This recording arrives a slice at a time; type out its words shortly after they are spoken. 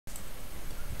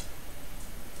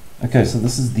Okay, so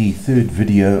this is the third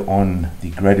video on the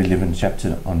grade 11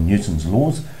 chapter on Newton's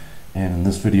laws, and in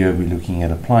this video we're looking at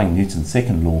applying Newton's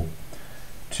second law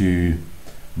to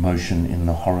motion in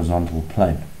the horizontal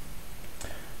plane.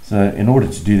 So in order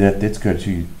to do that, let's go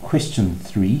to question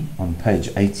 3 on page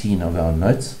 18 of our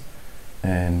notes,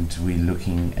 and we're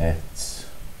looking at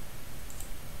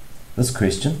this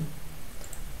question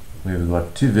where we've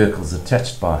got two vehicles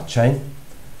attached by a chain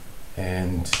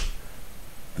and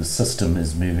the system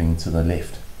is moving to the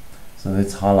left. So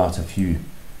let's highlight a few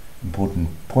important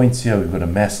points here. We've got a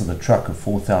mass of the truck of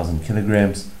 4,000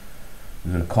 kilograms.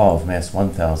 We've got a car of mass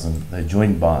 1,000. They're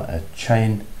joined by a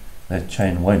chain. That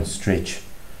chain won't stretch,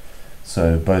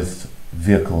 so both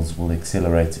vehicles will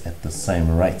accelerate at the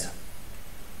same rate.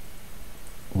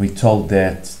 We're told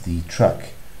that the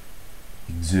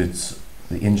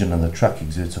engine of the truck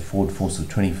exerts a forward force of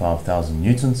 25,000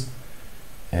 newtons,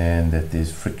 and that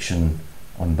there's friction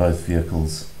on both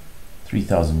vehicles,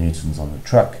 3,000 newtons on the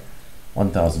truck,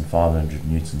 1,500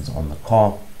 newtons on the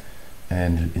car.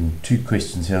 And in two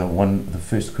questions here, the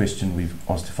first question we've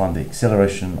asked to find the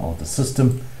acceleration of the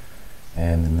system,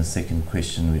 and in the second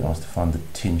question we asked to find the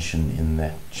tension in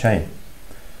that chain.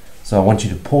 So I want you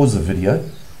to pause the video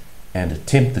and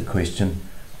attempt the question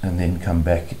and then come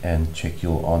back and check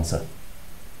your answer.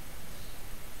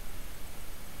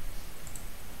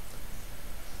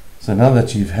 So now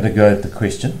that you've had a go at the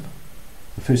question,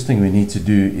 the first thing we need to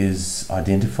do is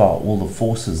identify all the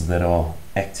forces that are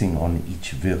acting on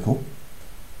each vehicle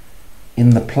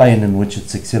in the plane in which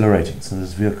it's accelerating. So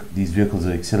these vehicles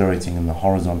are accelerating in the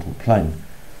horizontal plane.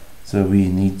 So we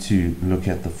need to look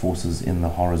at the forces in the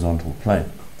horizontal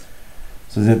plane.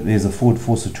 So there's a forward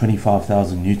force of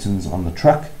 25,000 newtons on the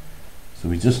truck. So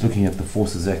we're just looking at the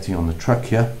forces acting on the truck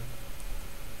here.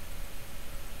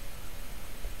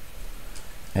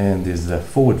 And there's a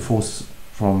forward force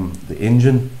from the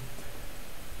engine.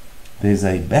 There's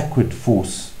a backward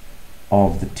force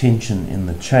of the tension in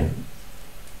the chain.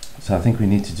 So I think we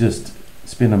need to just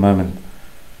spend a moment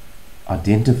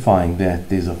identifying that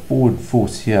there's a forward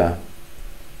force here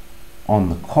on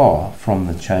the car from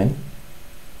the chain,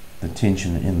 the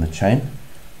tension in the chain,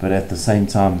 but at the same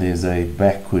time there's a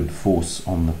backward force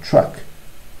on the truck,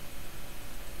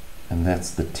 and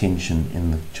that's the tension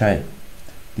in the chain.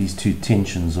 These two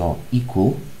tensions are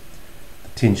equal. The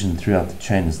tension throughout the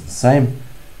chain is the same,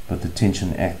 but the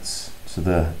tension acts to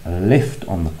the left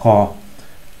on the car,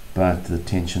 but the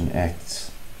tension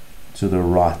acts to the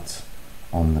right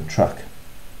on the truck.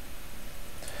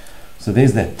 So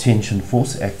there's that tension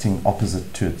force acting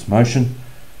opposite to its motion,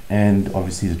 and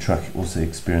obviously the truck also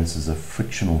experiences a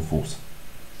frictional force.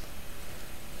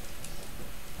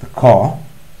 The car,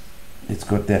 it's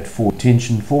got that forward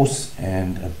tension force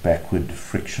and a backward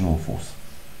frictional force.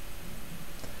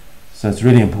 So it's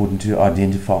really important to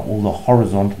identify all the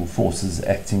horizontal forces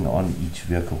acting on each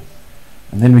vehicle.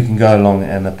 And then we can go along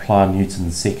and apply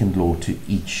Newton's second law to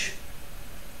each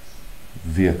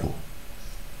vehicle.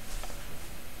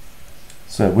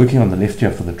 So working on the left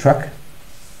here for the truck,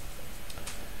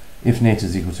 F net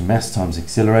is equal to mass times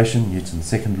acceleration, Newton's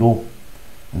second law.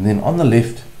 And then on the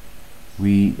left,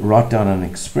 we write down an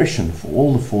expression for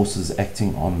all the forces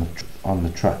acting on the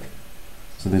truck.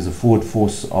 So there's a forward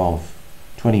force of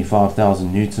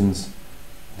 25,000 newtons.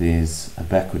 There's a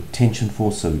backward tension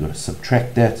force, so we've got to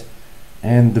subtract that.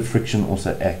 And the friction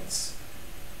also acts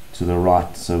to the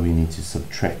right, so we need to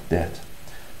subtract that.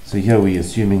 So here we're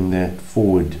assuming that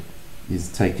forward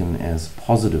is taken as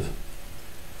positive.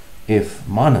 F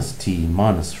minus T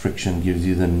minus friction gives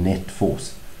you the net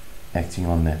force acting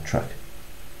on that truck.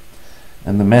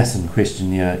 And the mass in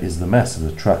question here is the mass of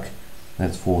the truck.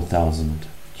 That's 4,000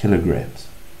 kilograms.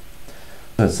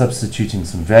 So substituting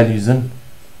some values in,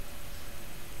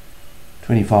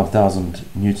 25,000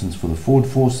 newtons for the forward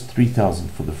force,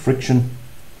 3,000 for the friction,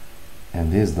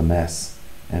 and there's the mass.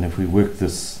 And if we work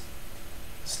this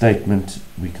statement,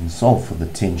 we can solve for the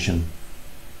tension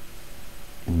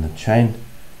in the chain,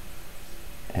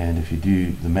 and if you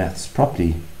do the maths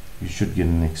properly, you should get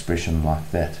an expression like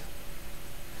that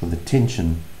for the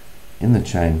tension in the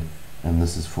chain, and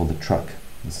this is for the truck.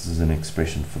 This is an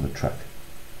expression for the truck.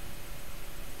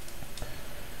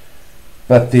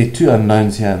 But there are two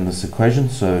unknowns here in this equation,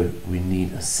 so we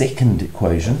need a second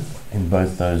equation in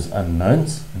both those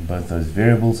unknowns, in both those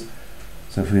variables.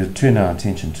 So if we turn our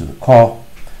attention to the car,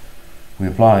 we're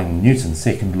applying Newton's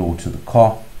second law to the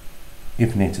car.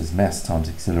 F net is mass times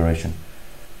acceleration.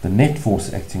 The net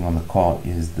force acting on the car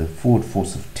is the forward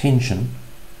force of tension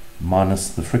minus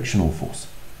the frictional force,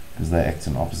 because they act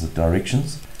in opposite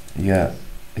directions. Here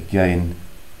again,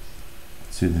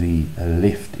 to the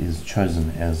left is chosen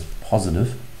as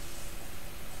positive,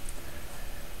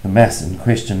 The mass in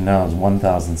question now is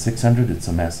 1,600. It's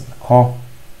the mass of the car.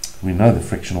 We know the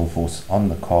frictional force on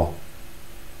the car,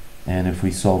 and if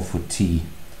we solve for t,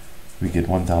 we get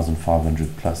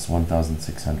 1,500 plus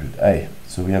 1,600a.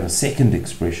 So we have a second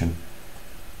expression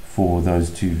for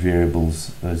those two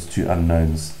variables, those two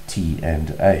unknowns, t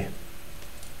and a.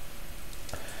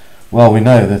 Well, we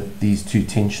know that these two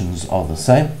tensions are the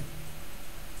same,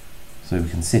 so we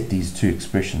can set these two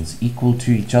expressions equal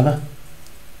to each other.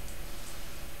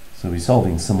 So we're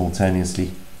solving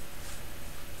simultaneously.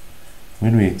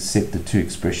 When we set the two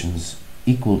expressions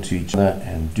equal to each other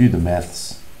and do the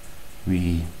maths,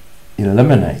 we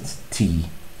eliminate t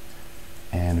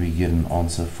and we get an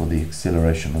answer for the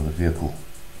acceleration of the vehicle,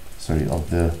 of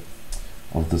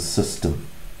the system.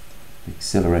 The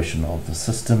acceleration of the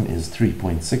system is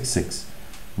 3.66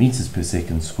 meters per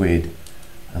second squared,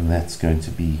 and that's going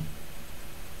to be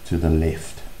to the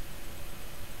left.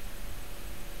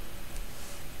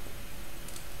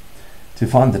 To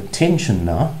find the tension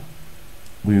now,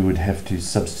 we would have to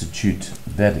substitute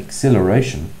that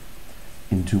acceleration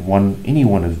into any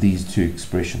one of these two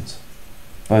expressions.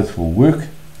 Both will work,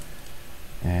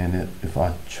 and if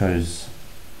I chose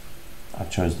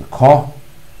the car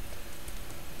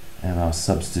and I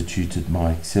substituted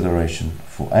my acceleration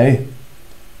for a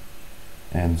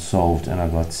and solved, and I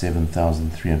got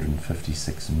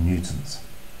 7,356 newtons.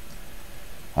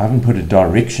 I haven't put a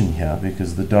direction here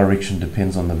because the direction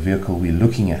depends on the vehicle we're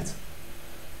looking at.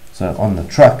 So on the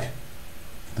truck,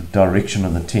 the direction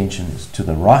of the tension is to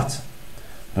the right,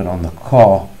 but on the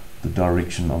car, the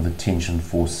direction of the tension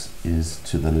force is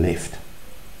to the left.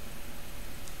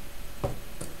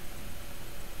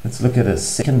 Let's look at a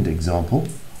second example.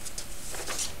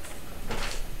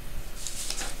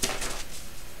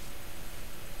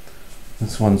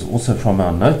 This one's also from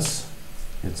our notes.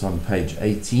 It's on page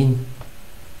 18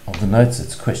 of the notes.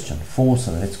 It's question 4,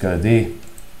 so let's go there.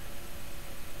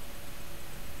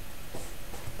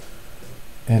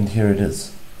 And here it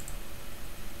is.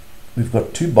 We've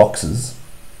got two boxes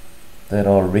that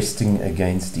are resting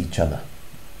against each other,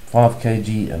 5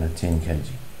 kg and a 10 kg.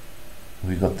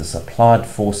 We've got this applied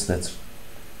force that's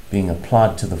being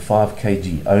applied to the 5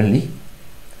 kg only,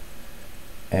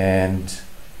 and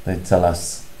they tell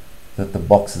us that the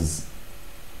boxes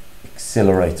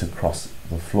accelerate across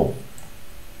the floor.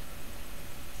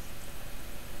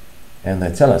 And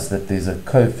they tell us that there's a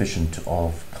coefficient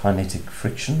of kinetic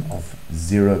friction of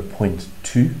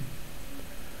 0.2.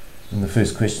 In the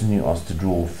first question, you're asked to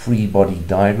draw free body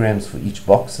diagrams for each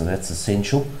box, so that's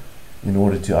essential in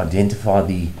order to identify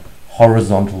the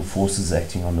horizontal forces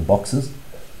acting on the boxes.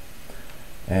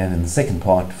 And in the second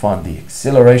part, find the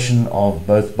acceleration of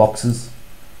both boxes.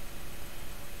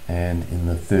 And in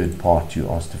the third part,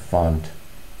 you're asked to find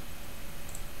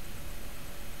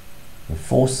the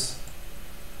force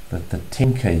that the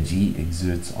 10 kg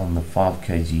exerts on the 5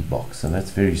 kg box. So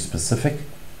that's very specific.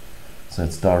 So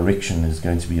its direction is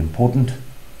going to be important.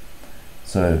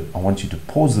 So I want you to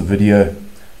pause the video,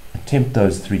 attempt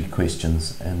those 3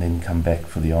 questions, and then come back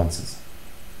for the answers.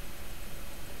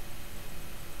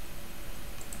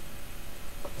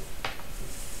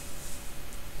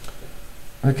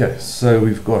 Okay, so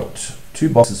we've got two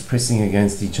boxes pressing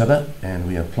against each other, and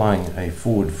we are applying a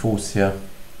forward force here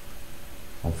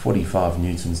of 45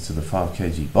 newtons to the 5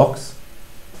 kg box.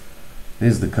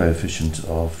 There's the coefficient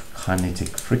of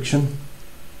kinetic friction,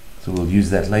 so we'll use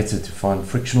that later to find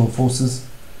frictional forces,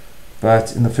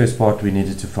 but in the first part we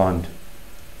needed to find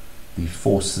the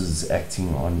forces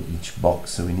acting on each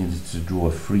box, so we needed to draw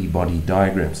a free body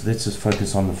diagram. So let's just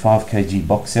focus on the 5 kg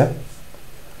box here.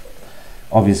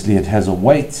 Obviously it has a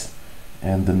weight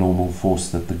and the normal force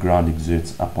that the ground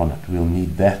exerts up on it. We'll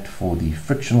need that for the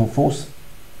frictional force.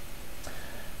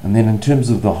 And then in terms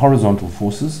of the horizontal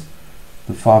forces,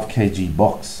 the 5 kg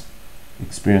box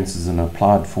experiences an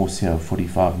applied force here of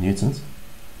 45 newtons.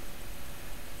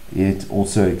 It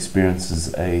also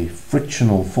experiences a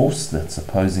frictional force that's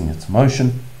opposing its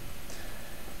motion.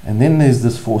 And then there's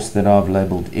this force that I've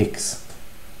labeled X,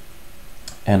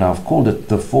 and I've called it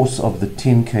the force of the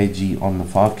 10 kg on the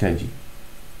 5 kg.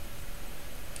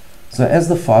 So as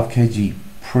the 5 kg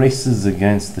presses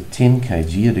against the 10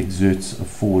 kg, it exerts a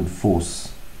forward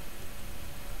force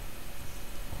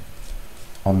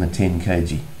on the 10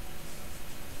 kg.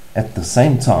 At the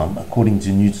same time, according to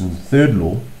Newton's third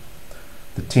law,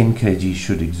 the 10 kg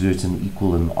should exert an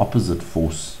equal and opposite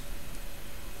force,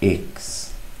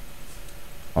 X,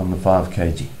 on the 5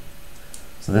 kg.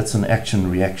 So that's an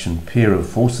action-reaction pair of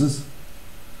forces.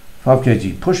 5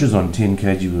 kg pushes on 10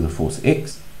 kg with a force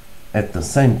X. At the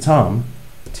same time,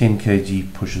 10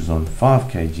 kg pushes on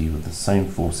 5 kg with the same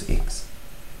force X.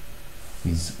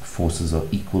 These forces are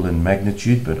equal in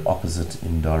magnitude but opposite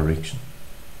in direction.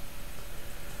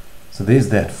 So there's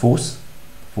that force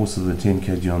of the 10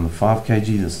 kg on the 5 kg.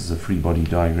 This is a free body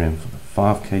diagram for the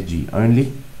 5 kg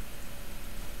only.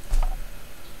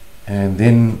 And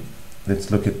then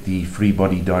let's look at the free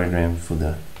body diagram for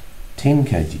the 10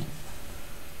 kg.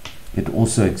 It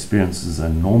also experiences a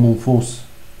normal force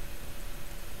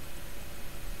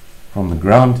from the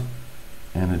ground,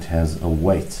 and it has a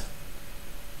weight.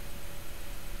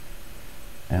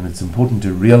 And it's important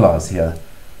to realize here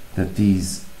that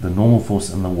the normal force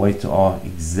and the weight are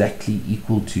exactly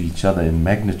equal to each other in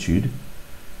magnitude,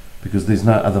 because there's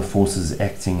no other forces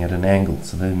acting at an angle,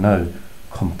 so there are no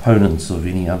components of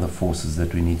any other forces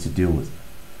that we need to deal with.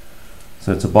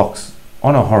 So it's a box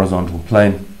on a horizontal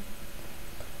plane.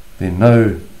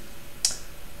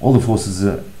 All the forces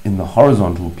are in the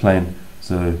horizontal plane,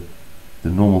 so the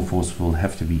normal force will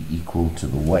have to be equal to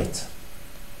the weight,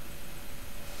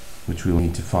 which we'll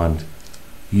need to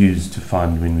use to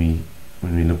find when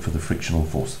we look for the frictional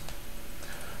force.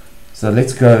 So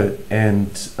let's go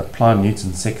and apply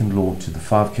Newton's second law to the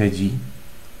 5 kg.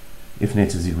 F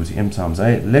net is equal to m times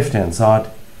a. Left hand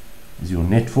side is your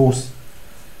net force,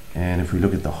 and if we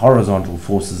look at the horizontal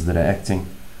forces that are acting,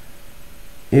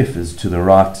 F is to the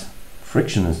right,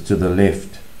 friction is to the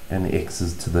left, and X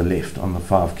is to the left on the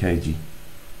 5 kg.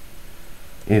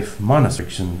 F minus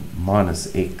friction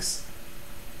minus X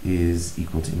is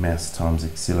equal to mass times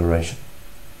acceleration.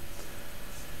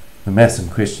 The mass in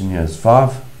question here is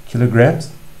 5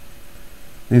 kilograms.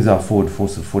 There's our forward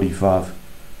force of 45.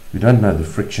 We don't know the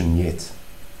friction yet,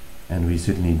 and we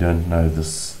certainly don't know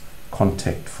this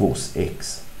contact force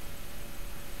X.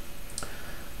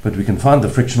 But we can find the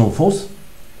frictional force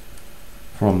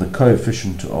from the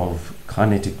coefficient of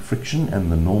kinetic friction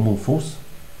and the normal force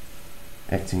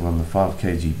acting on the 5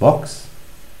 kg box.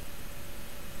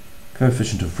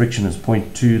 Coefficient of friction is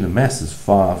 0.2, the mass is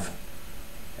 5,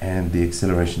 and the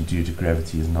acceleration due to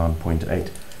gravity is 9.8.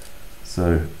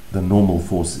 So the normal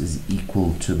force is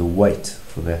equal to the weight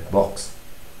for that box.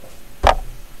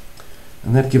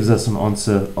 And that gives us an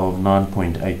answer of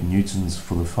 9.8 newtons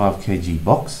for the 5 kg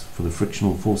box, for the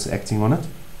frictional force acting on it.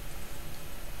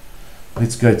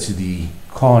 Let's go to the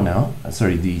car now,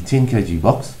 the 10 kg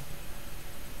box,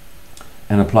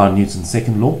 and apply Newton's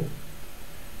second law.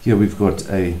 Here we've got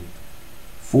a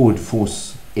forward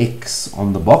force X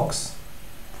on the box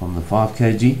from the 5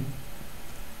 kg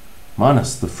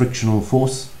minus the frictional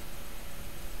force,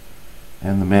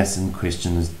 and the mass in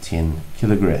question is 10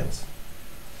 kilograms.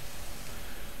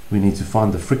 We need to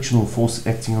find the frictional force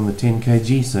acting on the 10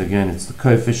 kg, so again it's the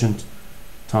coefficient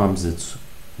times its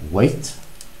weight.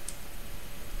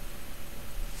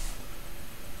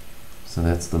 So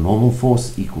that's the normal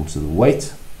force equal to the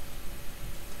weight,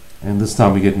 and this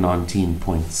time we get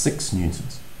 19.6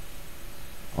 newtons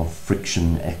of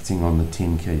friction acting on the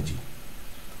 10 kg.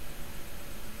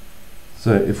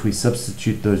 So if we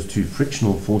substitute those two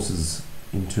frictional forces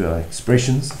into our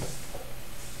expressions,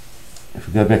 if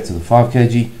we go back to the 5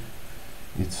 kg,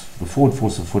 it's the forward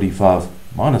force of 45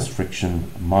 minus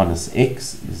friction minus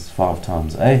X is 5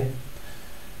 times A,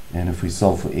 and if we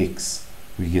solve for X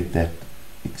we get that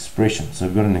expression. So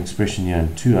we've got an expression here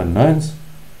and two unknowns,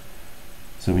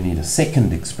 so we need a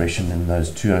second expression in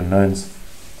those two unknowns.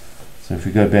 So if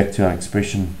we go back to our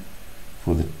expression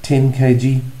for the 10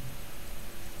 kg,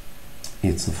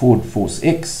 it's the forward force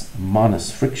X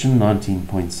minus friction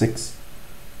 19.6,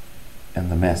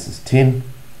 and the mass is 10,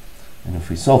 and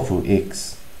if we solve for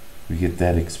X we get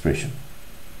that expression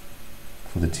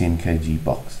for the 10 kg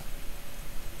box.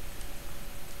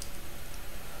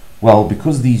 Well,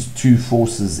 because these two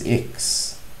forces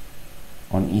X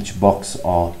on each box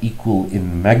are equal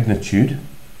in magnitude,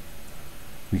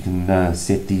 we can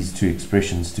set these two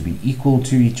expressions to be equal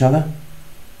to each other,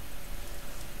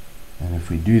 and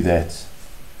if we do that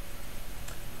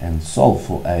and solve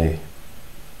for A,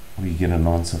 we get an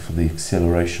answer for the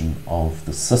acceleration of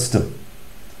the system,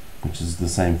 which is the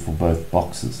same for both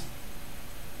boxes.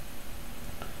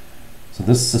 So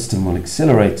this system will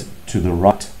accelerate to the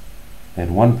right at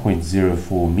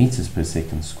 1.04 meters per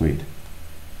second squared.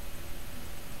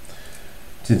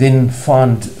 To then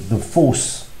find the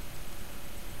force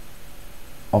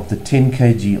of the 10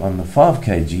 kg on the 5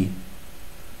 kg,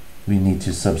 we need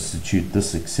to substitute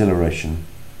this acceleration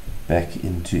back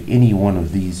into any one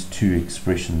of these two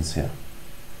expressions here.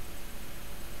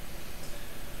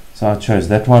 So I chose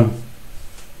that one,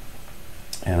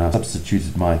 and I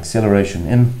substituted my acceleration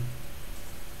in.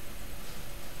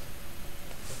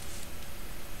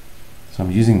 So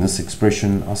I'm using this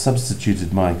expression, I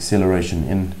substituted my acceleration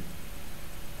in,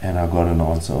 and I got an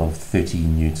answer of 30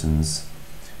 newtons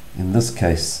in this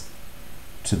case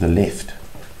to the left,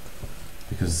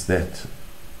 because that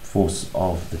force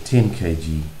of the 10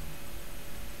 kg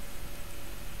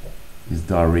is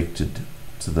directed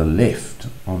to the left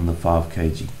on the 5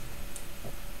 kg.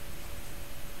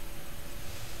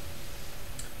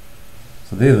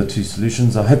 So there are the two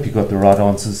solutions. I hope you got the right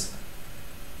answers.